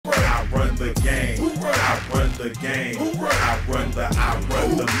the game. I run the game. I run the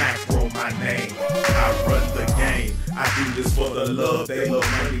macro, my name. I run the game. I do this for the love. They love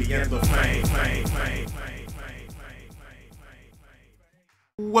money and the fame.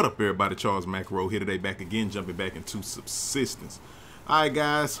 What up, everybody? Charles Macro here today, back again, jumping back into Subsistence. Alright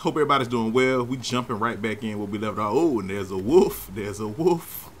guys, hope everybody's doing well. We jumping right back in where we left off. Oh, and there's a wolf. There's a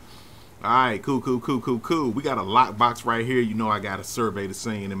wolf. Alright, cool. We got a lockbox right here. You know I gotta survey the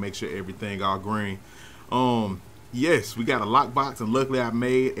scene and make sure everything all green. Yes, we got a lockbox, and luckily I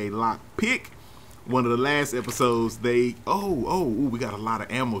made a lock pick. One of the last episodes, we got a lot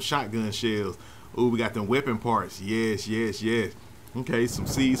of ammo, shotgun shells. Oh, we got them weapon parts. Yes. Okay, some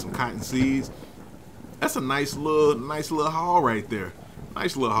seeds, some cotton seeds. That's a nice little haul right there.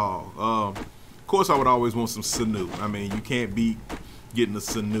 Nice little haul. Of course, I would always want some sinew. I mean, you can't beat getting the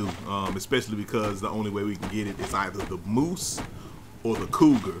sinew, especially because the only way we can get it is either the moose or the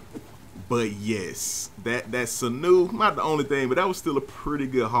cougar. But yes, that sinew, not the only thing, but that was still a pretty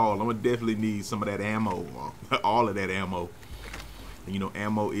good haul. I'm gonna definitely need some of that ammo, all of that ammo. And, you know,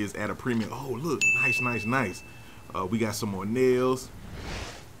 ammo is at a premium. Oh, look, nice. We got some more nails.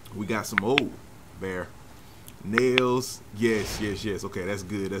 We got some bear nails. Yes. Okay, that's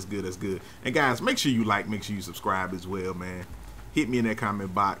good. And guys, make sure you like, make sure you subscribe as well, man. Hit me in that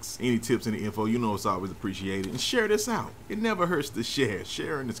comment box. Any tips, any info, you know it's always appreciated. And share this out. It never hurts to share.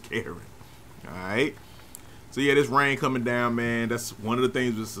 Sharing is caring. All right. So yeah, this rain coming down, man. That's one of the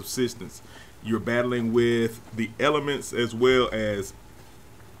things with Subsistence. You're battling with the elements as well as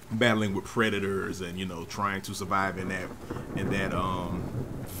battling with predators, and you know, trying to survive in that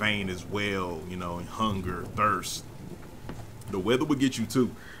vein as well, you know, and hunger, thirst. The weather will get you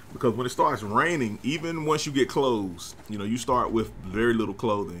too, because when it starts raining, even once you get clothes, you know, you start with very little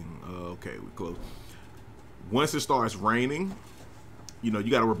clothing. Okay, with clothes. Once it starts raining, you know,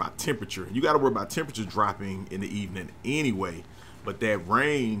 you got to worry about temperature. You got to worry about temperature dropping in the evening anyway, but that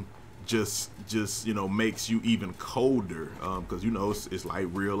rain just you know, makes you even colder, because you know it's like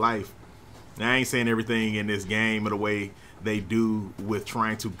real life. Now, I ain't saying everything in this game of the way they do with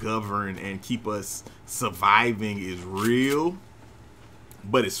trying to govern and keep us surviving is real,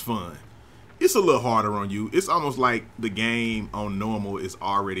 but it's fun. It's a little harder on you. It's almost like the game on normal is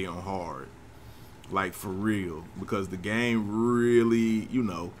already on hard, like for real, because the game really, you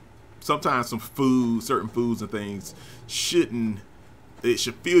know, sometimes certain foods and things it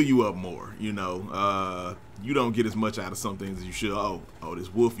should fill you up more, you know. You don't get as much out of some things as you should. Oh,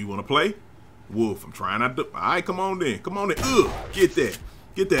 this wolf, you want to play? Wolf, I'm trying not to. All right, come on then. Ugh, get that.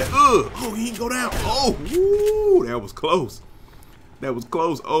 Ugh. Oh, he ain't go down. Oh, woo, that was close.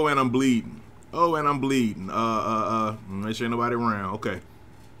 Oh, and I'm bleeding. Make sure ain't nobody around. Okay.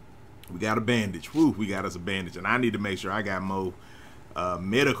 We got a bandage. Woo, we got us a bandage, and I need to make sure I got more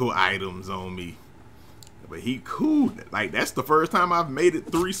medical items on me. But he cool. Like, that's the first time I've made it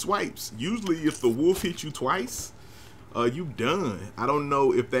 3 swipes. Usually if the wolf hits you twice, you done. I don't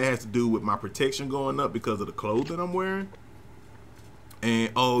know if that has to do with my protection going up because of the clothing I'm wearing.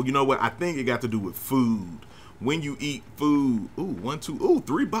 And oh, you know what? I think it got to do with food. When you eat food,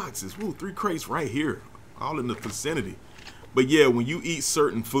 3 boxes. 3 crates right here. All in the vicinity. But yeah, when you eat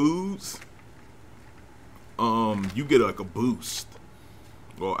certain foods, you get like a boost.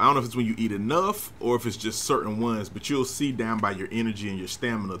 Well, I don't know if it's when you eat enough or if it's just certain ones, but you'll see down by your energy and your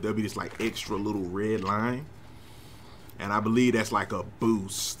stamina, there'll be this like extra little red line. And I believe that's like a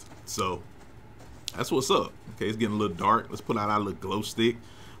boost. So that's what's up. Okay, it's getting a little dark. Let's pull out our little glow stick.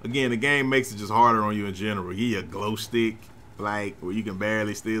 Again, the game makes it just harder on you in general. Give you a glow stick, like where you can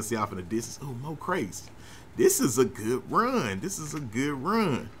barely still see off in the distance. Oh, more crates. This is a good run.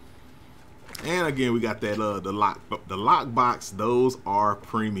 And again, we got that the lock box. Those are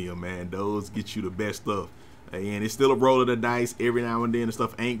premium, man. Those get you the best stuff. And it's still a roll of the dice. Every now and then the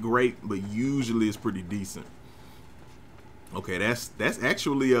stuff ain't great, but usually it's pretty decent. Okay, that's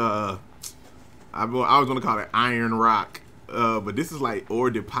actually I was gonna call it iron rock, but this is like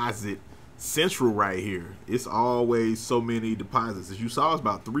ore deposit central right here. It's always so many deposits. As you saw, it's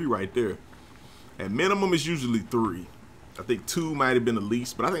about 3 right there. At minimum, it's usually 3. I think 2 might have been the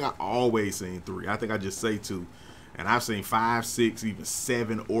least, but I think I always seen 3. I think I just say 2. And I've seen 5, 6, even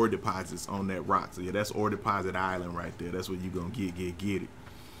 7 ore deposits on that rock. So yeah, that's ore deposit island right there. That's what you gonna get it.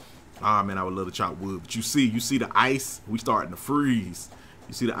 Ah, man, I would love to chop wood. But you see the ice, we starting to freeze.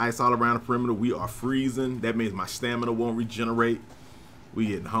 You see the ice all around the perimeter, we are freezing. That means my stamina won't regenerate. We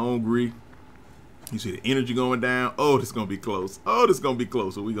getting hungry. You see the energy going down. Oh, this is gonna be close.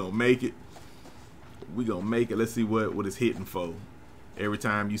 So we gonna make it. Let's see what it's hitting for. Every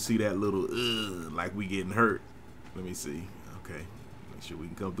time you see that little like we getting hurt. Let me see. Okay, Make sure we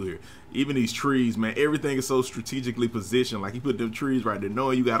can come through here. Even these trees, man, everything is so strategically positioned. Like, you put them trees right there,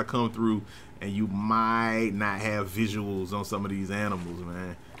 knowing you got to come through, and you might not have visuals on some of these animals,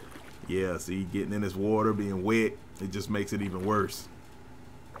 man. Yeah, see, getting in this water, being wet, it just makes it even worse.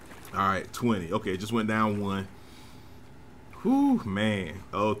 All right, 20. Okay, just went down 1. Whew, man.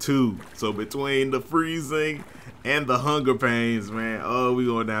 Oh, 2. So between the freezing and the hunger pains, man. Oh, we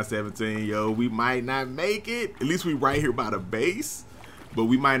going down 17. Yo, we might not make it. At least we right here by the base, but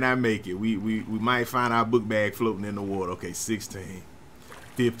we might not make it. We might find our book bag floating in the water. Okay, 16,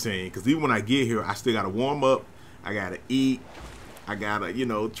 15. Because even when I get here, I still got to warm up. I got to eat. I gotta, you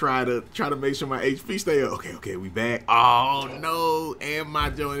know, try to make sure my HP stay up. Okay, we back. Oh no, and my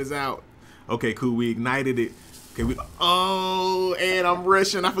joint is out. Okay, cool. We ignited it. Okay, and I'm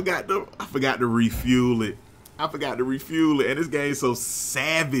rushing. I forgot to refuel it. And this game's so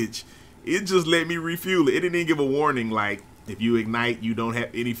savage. It just let me refuel it. It didn't even give a warning like, if you ignite, you don't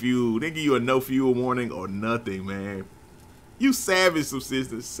have any fuel. They give you a no fuel warning or nothing, man. You savage,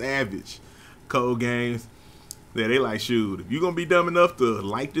 Subsistence, savage. Cold games. Yeah, they like, shoot, if you're gonna be dumb enough to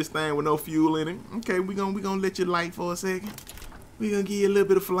light this thing with no fuel in it, okay, we gonna let you light for a second. We gonna give you a little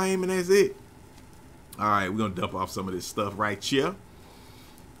bit of flame and that's it. All right, we're gonna dump off some of this stuff right here.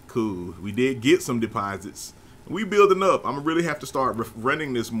 Cool. We did get some deposits. We building up. I'm gonna really have to start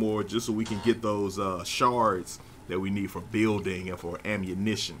running this more just so we can get those shards that we need for building and for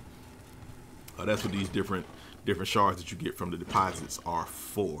ammunition. That's what these different shards that you get from the deposits are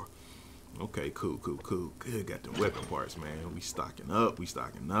for. Okay, cool. Good, got the weapon parts, man. We stocking up.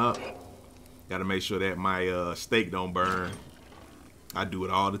 Gotta make sure that my steak don't burn. I do it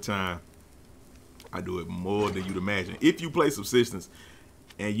all the time. I do it more than you'd imagine. If you play Subsistence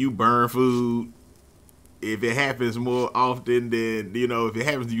and you burn food, if it happens more often than, you know, if it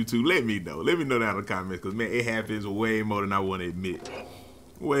happens to you too, let me know. Let me know down in the comments, because, man, it happens way more than I want to admit.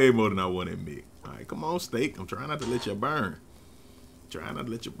 Way more than I want to admit. All right, come on, steak. I'm trying not to let you burn.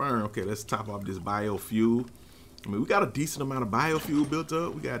 Okay, let's top off this biofuel. I mean, we got a decent amount of biofuel built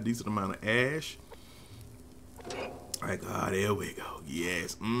up. We got a decent amount of ash. All right, there we go.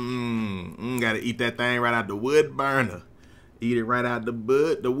 Yes. Gotta eat that thing right out the wood burner. Eat it right out the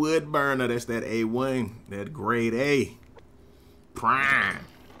wood burner. That's that A1, that grade A. Prime.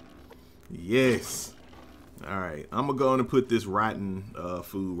 Yes. All right, I'm gonna go in and put this rotten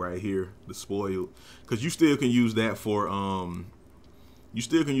food right here, the spoiled, because you still can use that for you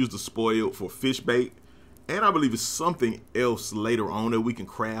still can use the spoiled for fish bait, and I believe it's something else later on that we can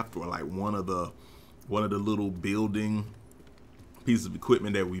craft, or like one of the little building pieces of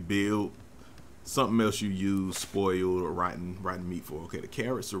equipment that we build. Something else you use spoiled or rotten meat for. Okay, the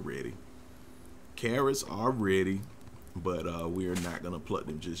carrots are ready. But we're not gonna pluck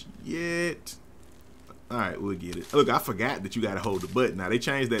them just yet. All right, we'll get it. Look, I forgot that you gotta hold the button. Now they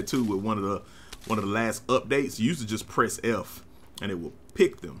changed that too with one of the last updates. You used to just press F and it will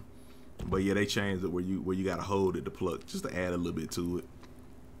pick them. But yeah, they changed it where you gotta hold it to pluck, just to add a little bit to it.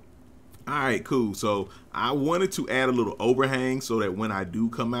 All right, cool. So I wanted to add a little overhang so that when I do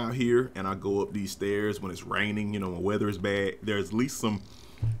come out here and I go up these stairs when it's raining, you know, when weather is bad, there's at least some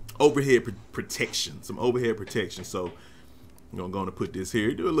overhead protection. So I'm going to put this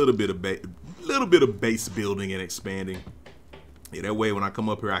here, do a little bit of base building and expanding. Yeah, that way when I come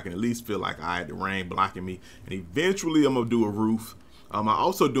up here, I can at least feel like I had the rain blocking me. And eventually I'm gonna do a roof. I'm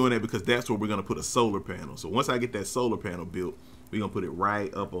also doing that because that's where we're gonna put a solar panel. So once I get that solar panel built, we're gonna put it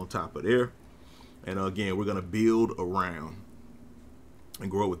right up on top of there. And again, we're gonna build around and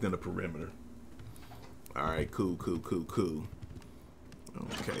grow within the perimeter. All right, cool.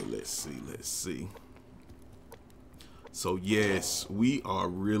 Okay, let's see. So yes, we are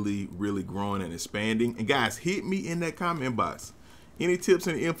really growing and expanding. And guys, hit me in that comment box. Any tips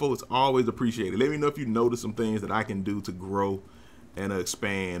and info is always appreciated. Let me know if you notice some things that I can do to grow and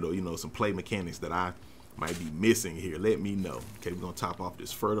expand, or, you know, some play mechanics that I might be missing here. Let me know. Okay, we're gonna top off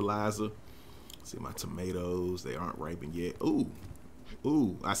this fertilizer. See my tomatoes, they aren't ripened yet. Ooh,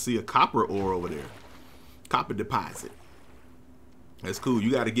 I see a copper ore over there. Copper deposit. That's cool.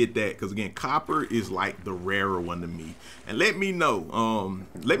 You got to get that, because again, copper is like the rarer one to me. And let me know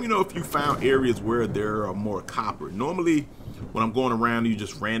if you found areas where there are more copper. Normally, when I'm going around, you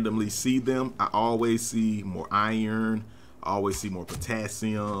just randomly see them. I always see more iron. I always see more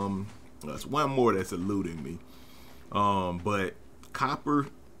potassium. There's one more that's eluding me. But copper,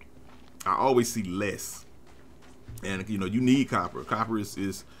 I always see less. And you know, you need copper. Copper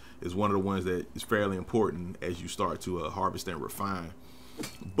is one of the ones that is fairly important as you start to harvest and refine.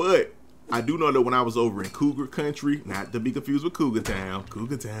 But I do know that when I was over in Cougar Country, not to be confused with Cougar Town.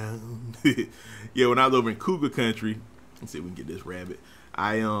 Yeah, when I was over in Cougar Country, Let's see if we can get this rabbit.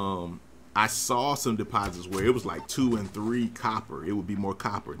 I saw some deposits where it was like 2 and 3 copper. It would be more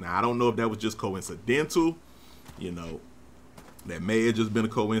copper. Now I don't know if that was just coincidental. You know, that may have just been a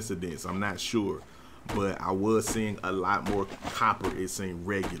coincidence. I'm not sure. But I was seeing a lot more copper, it seemed,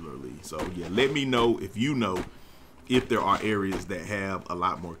 regularly. So yeah, let me know if you know if there are areas that have a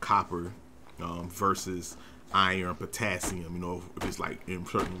lot more copper versus iron, potassium, you know, if it's like in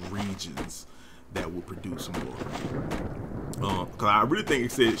certain regions that will produce more. Because I really think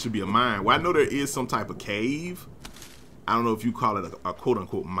it said it should be a mine. Well, I know there is some type of cave. I don't know if you call it a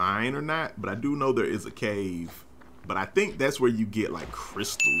quote-unquote mine or not, but I do know there is a cave. But I think that's where you get like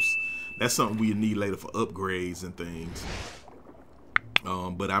crystals. That's something we need later for upgrades and things.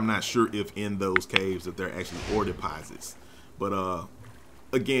 But I'm not sure if in those caves that they're actually ore deposits. But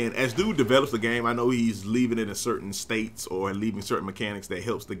again, as dude develops the game, I know he's leaving it in certain states or leaving certain mechanics that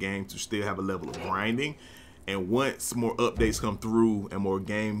helps the game to still have a level of grinding. And once more updates come through and more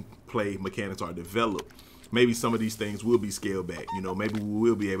gameplay mechanics are developed, maybe some of these things will be scaled back. You know, maybe we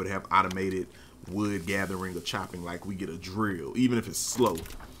will be able to have automated wood gathering or chopping, like we get a drill, even if it's slow.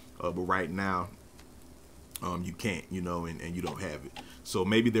 But right now, you can't, you know, and you don't have it. So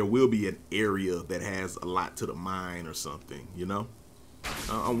maybe there will be an area that has a lot to the mine or something, you know?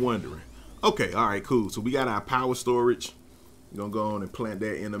 I'm wondering. Okay, all right, cool. So we got our power storage. We're going to go on and plant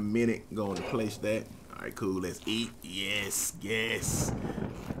that in a minute. Go on and place that. All right, cool. Let's eat. Yes, yes.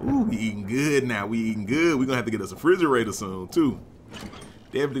 Ooh, we eating good now. We eating good. We're going to have to get us a refrigerator soon, too.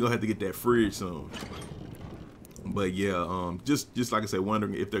 Definitely going to have to get that fridge soon. But yeah, just like I said,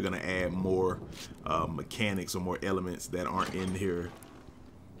 wondering if they're gonna add more mechanics or more elements that aren't in here.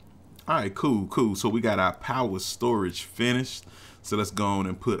 All right, cool, cool. So we got our power storage finished. So let's go on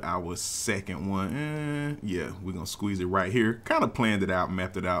and put our second one in. Yeah, we're gonna squeeze it right here. Kind of planned it out,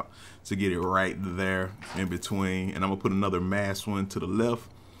 mapped it out to get it right there in between. And I'm gonna put another mass one to the left,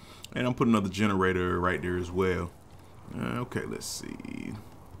 and I'm putting another generator right there as well. Okay, let's see.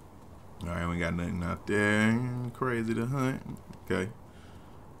 All right, we got nothing out there crazy to hunt. Okay.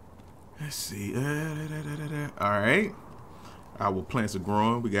 Let's see. All right. Our plants are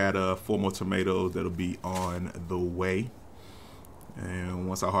growing. We got 4 more tomatoes that'll be on the way. And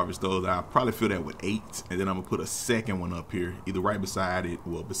once I harvest those, I'll probably fill that with 8. And then I'm going to put a second one up here, either right beside it,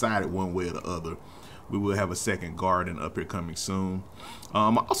 well, beside it one way or the other. We will have a second garden up here coming soon.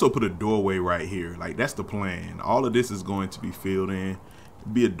 I also put a doorway right here. Like, that's the plan. All of this is going to be filled in.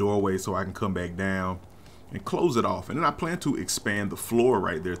 Be a doorway so I can come back down and close it off. And then I plan to expand the floor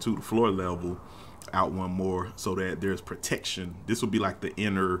right there too, the floor level out one more so that there's protection. This will be like the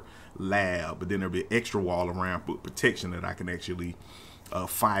inner lab, but then there'll be an extra wall around with protection that I can actually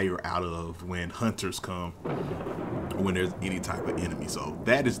fire out of when hunters come or when there's any type of enemy. So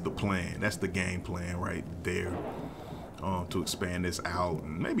that is the plan. That's the game plan right there, to expand this out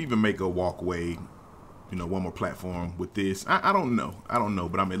and maybe even make a walkway, you know, one more platform with this. I don't know,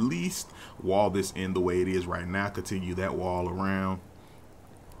 but I'm at least wall this in the way it is right now, continue that wall around,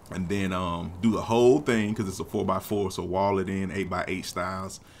 and then do the whole thing because it's a 4x4, so wall it in 8x8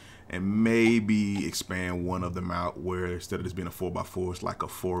 styles, and maybe expand one of them out where instead of this being a 4x4, it's like a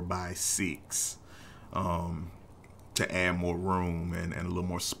 4x6, to add more room and a little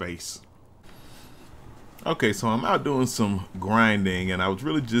more space. Okay, so I'm out doing some grinding, and I was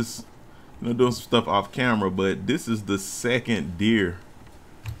really just, you know, doing some stuff off camera, but this is the second deer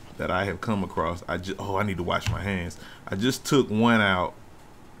that I have come across. I need to wash my hands. I just took one out,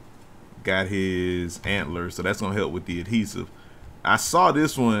 got his antlers, so that's gonna help with the adhesive. I saw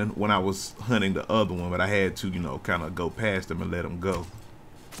this one when I was hunting the other one, but I had to, you know, kind of go past him and let him go.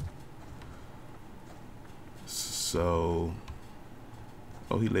 So,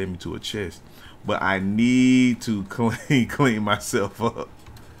 oh, he led me to a chest, but I need to clean myself up,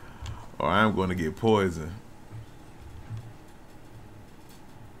 or I'm going to get poisoned.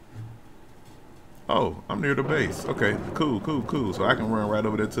 Oh, I'm near the base. Okay, cool, cool, cool. So I can run right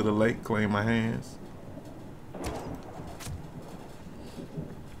over there to the lake, clean my hands.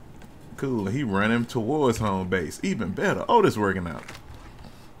 Cool, he running towards home base. Even better. Oh, this working out.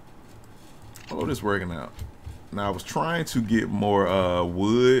 Oh, this working out. Now, I was trying to get more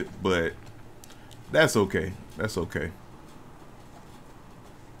wood, but that's okay. That's okay.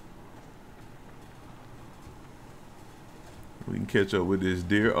 We can catch up with this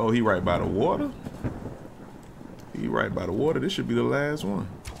deer. Oh, he right by the water. He right by the water. This should be the last one.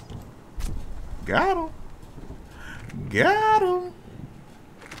 Got him. Got him.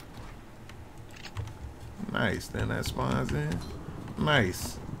 Nice. Then that spawns in.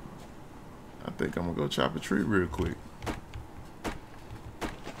 Nice. I think I'm gonna go chop a tree real quick.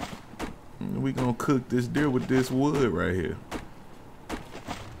 We gonna cook this deer with this wood right here.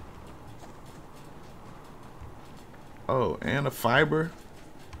 Oh, and a fiber.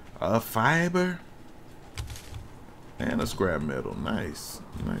 A fiber. And a scrap metal. Nice.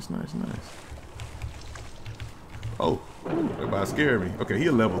 Nice, nice, nice. Oh, that about scared me. Okay, he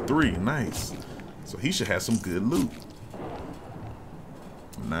a level 3. Nice. So he should have some good loot.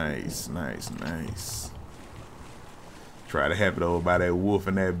 Nice, nice, nice. Try to have it over by that wolf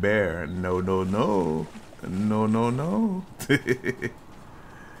and that bear. No, no, no. No, no, no.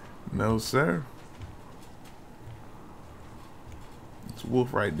 No, sir. It's a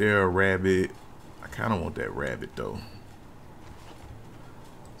wolf right there, a rabbit. I kind of want that rabbit, though.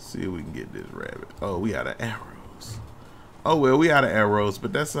 See if we can get this rabbit. Oh, we out of arrows. Oh, well, we out of arrows,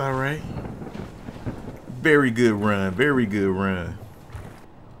 but that's all right. Very good run. Very good run.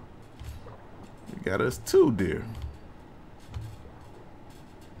 We got us 2 deer.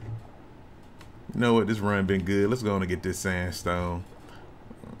 You know what? This run been good. Let's go on and get this sandstone.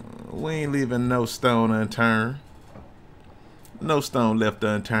 We ain't leaving no stone unturned. No stone left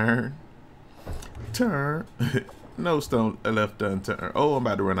unturned. Turn. No stone left unturned. Oh, I'm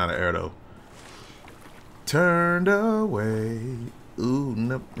about to run out of air though. Turned away. Ooh,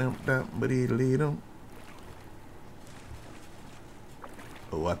 nope, nope, nope, but he lead them.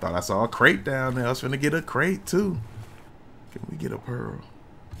 Oh, I thought I saw a crate down there. I was finna get a crate too. Can we get a pearl?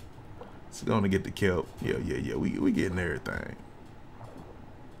 It's gonna get the kelp. Yeah. We getting everything.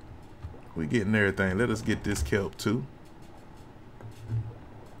 We getting everything. Let us get this kelp too.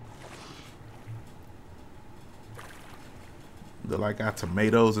 Look like our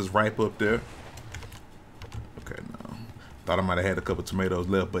tomatoes is ripe up there. Okay, no. Thought I might have had a couple tomatoes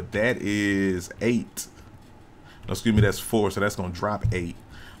left, but that is 8. No, excuse me, that's 4, so that's gonna drop 8.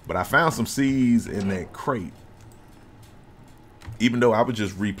 But I found some seeds in that crate. Even though I would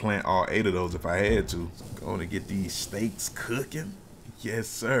just replant all 8 of those if I had to. Going to get these steaks cooking. Yes,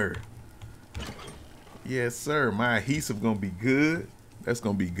 sir. Yes, sir. My adhesive gonna be good. That's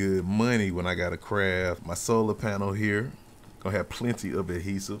gonna be good money when I gotta craft my solar panel here. Gonna have plenty of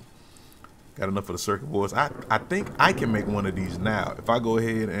adhesive. Got enough for the circuit boards. I think I can make one of these now. If I go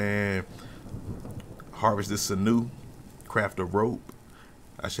ahead and harvest this sinew, craft a rope,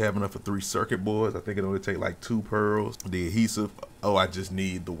 I should have enough for 3 circuit boards. I think it only take like 2 pearls. The adhesive, oh, I just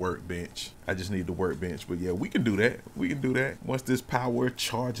need the workbench. I just need the workbench. But yeah, we can do that. We can do that. Once this power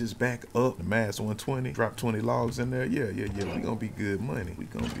charges back up, the mass 120, drop 20 logs in there. Yeah. We gonna be good money. We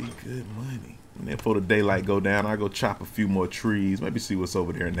gonna be good money. And then before the daylight go down, I go chop a few more trees. Maybe see what's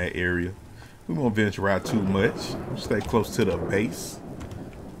over there in that area. We won't venture out too much. Stay close to the base.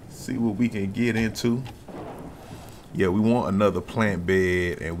 See what we can get into. Yeah, we want another plant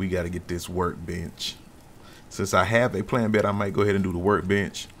bed, and we got to get this workbench. Since I have a plant bed, I might go ahead and do the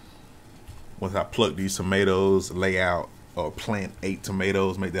workbench. Once I pluck these tomatoes, lay out or plant 8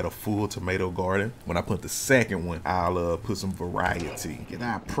 tomatoes, make that a full tomato garden. When I put the second one, I'll put some variety. Get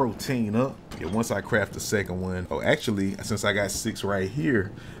our protein up. Yeah, once I craft the second one, oh, actually, since I got 6 right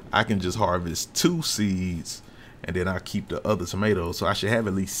here, I can just harvest 2 seeds, and then I'll keep the other tomatoes. So I should have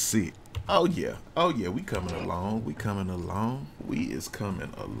at least 6. Oh yeah, we coming along. We coming along. We is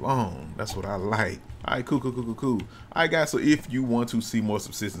coming along. That's what I like. All right, cool. All right, guys, so if you want to see more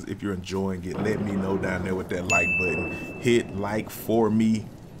Subsistence, if you're enjoying it, let me know down there with that like button. Hit like for me.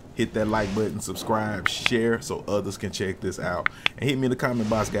 Hit that like button, subscribe, share so others can check this out. And hit me in the comment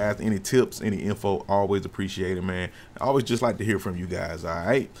box, guys. Any tips, any info, always appreciate it, man. I always just like to hear from you guys, all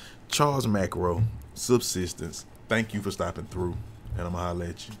right? Charles Macro, Subsistence, thank you for stopping through, and I'm gonna holler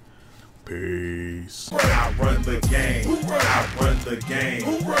at you. Peace. I run the game. I run the game.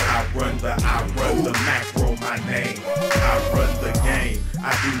 I run the macro, my name. I run the game.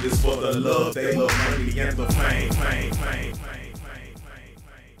 I do this for the love, they love money and the fame.